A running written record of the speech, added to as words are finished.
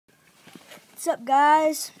What's up,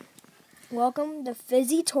 guys? Welcome to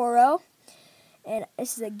Fizzy Toro, and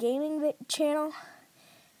this is a gaming channel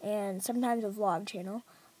and sometimes a vlog channel.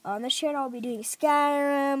 On this channel, I'll be doing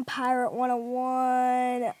Skyrim, Pirate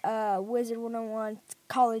 101, Wizard 101,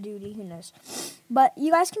 Call of Duty, who knows. But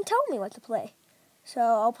you guys can tell me what to play. So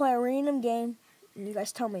I'll play a random game, and you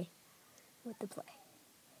guys tell me what to play.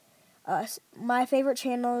 My favorite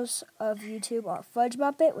channels of YouTube are Fudge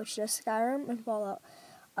Muppet, which does Skyrim and Fallout.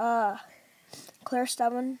 Claire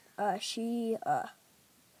Stubborn, I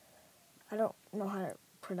don't know how to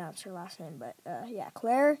pronounce her last name, but yeah,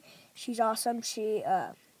 Claire, she's awesome. She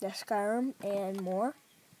does Skyrim and more.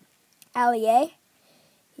 Ali A,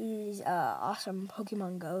 he's awesome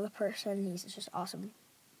Pokemon Go person. He's just awesome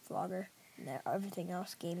vlogger and everything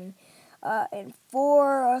else, gaming. And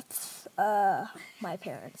fourth, my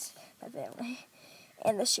parents, my family,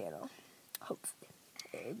 and this channel. Hopefully,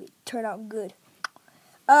 it'll turn out good.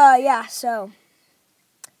 Yeah, so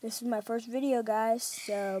this is my first video, guys,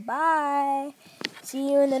 so bye.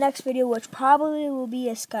 See you in the next video, which probably will be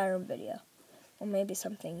a Skyrim video, or maybe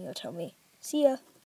something you'll tell me. See ya.